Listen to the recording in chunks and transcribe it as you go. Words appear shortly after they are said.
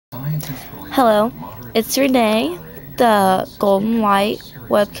Hello, it's Renee, the Golden Light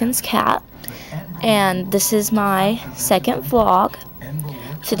Webkin's cat, and this is my second vlog.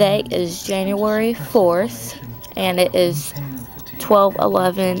 Today is January 4th, and it is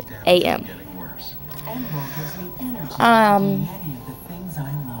 12:11 a.m.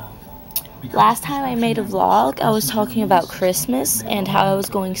 Last time I made a vlog, I was talking about Christmas and how I was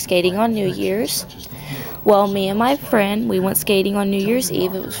going skating on New Year's. Well, me and my friend, we went skating on New Year's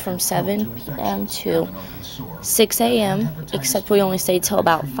Eve. It was from 7 p.m. to 6 a.m., except we only stayed till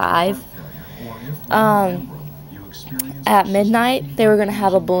about 5. At midnight, they were going to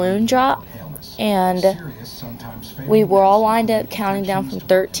have a balloon drop, and we were all lined up counting down from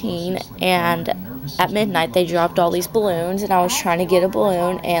 13, and at midnight they dropped all these balloons, and I was trying to get a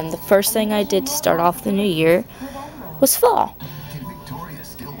balloon, and the first thing I did to start off the new year was fall.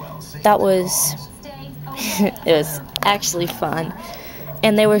 That was it was actually fun.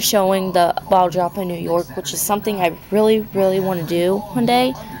 And they were showing the ball drop in New York, which is something I really want to do one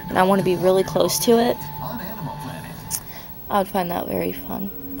day, and I want to be really close to it. I would find that very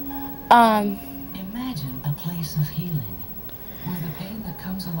fun. Imagine a place of healing, where the pain that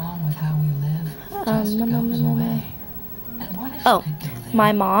comes along with how we live just goes away. And what if Oh,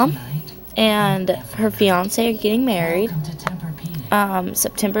 my mom and her fiance are getting married.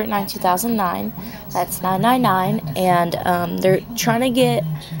 September 9, 2009. That's 999, and they're trying to get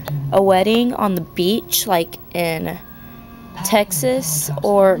a wedding on the beach, like in Texas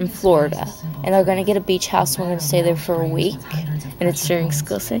or in Florida. And they're going to get a beach house, and we're going to stay there for a week. And it's during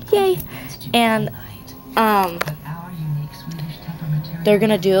school, so yay! And they're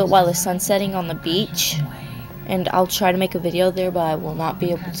going to do it while the sun's setting on the beach. And I'll try to make a video there, but I will not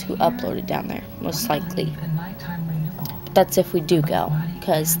be able to upload it down there, most likely. But that's if we do go,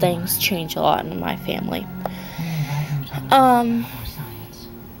 because things change a lot in my family.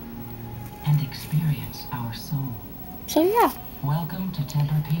 So yeah. Welcome to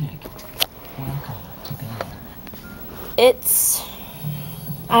Tempur-Pedic. Welcome to bed.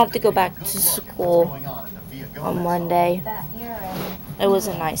 I have to go back to school on Monday. It was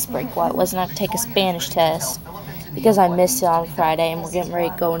a nice break while I wasn't have to take a Spanish test because I missed it on Friday, and we're getting ready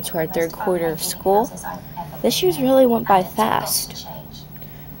to go into our third quarter of school. This year's really went by fast.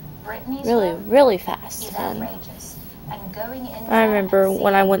 Really fast. And I remember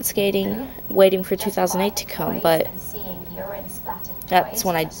when I went skating, waiting for 2008 to come, but that's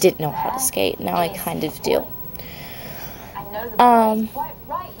when I didn't know how to skate. Now I kind of do.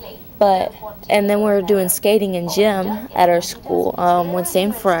 And then we're doing skating in gym at our school Wednesday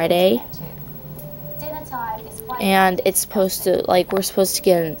and Friday. And it's supposed to, we're supposed to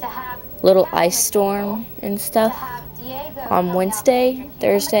get a little ice storm and stuff on Wednesday,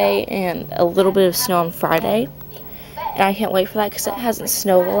 Thursday, and a little bit of snow on Friday. And I can't wait for that because it hasn't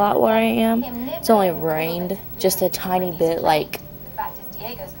snowed a lot where I am. It's only rained just a tiny bit, like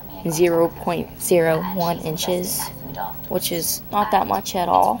 0.01 inches, which is not that much at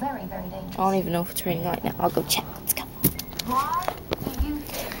all. I don't even know if it's raining right now. I'll go check. Let's go.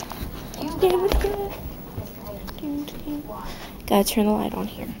 Gotta turn the light on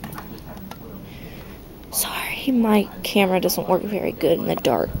here. Sorry, my camera doesn't work very good in the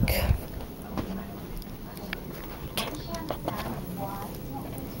dark.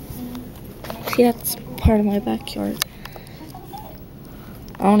 See, that's part of my backyard.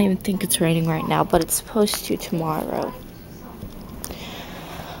 I don't even think it's raining right now, but it's supposed to tomorrow.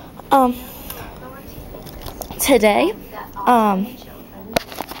 Today,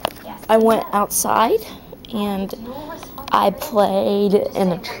 I went outside and I played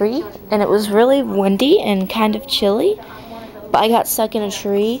in a tree, and it was really windy and kind of chilly, but I got stuck in a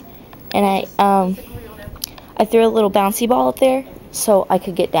tree, and I threw a little bouncy ball up there so I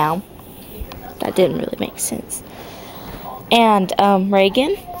could get down. That didn't really make sense. And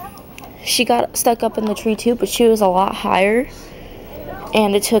Reagan, she got stuck up in the tree too, but she was a lot higher,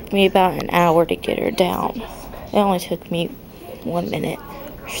 and it took me about an hour to get her down. It only took me 1 minute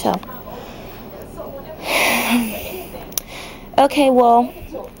or so. Okay, well,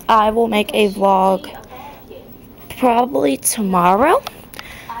 I will make a vlog probably tomorrow,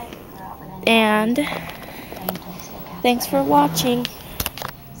 and thanks for watching.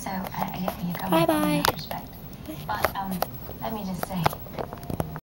 Bye-bye. But let me just say,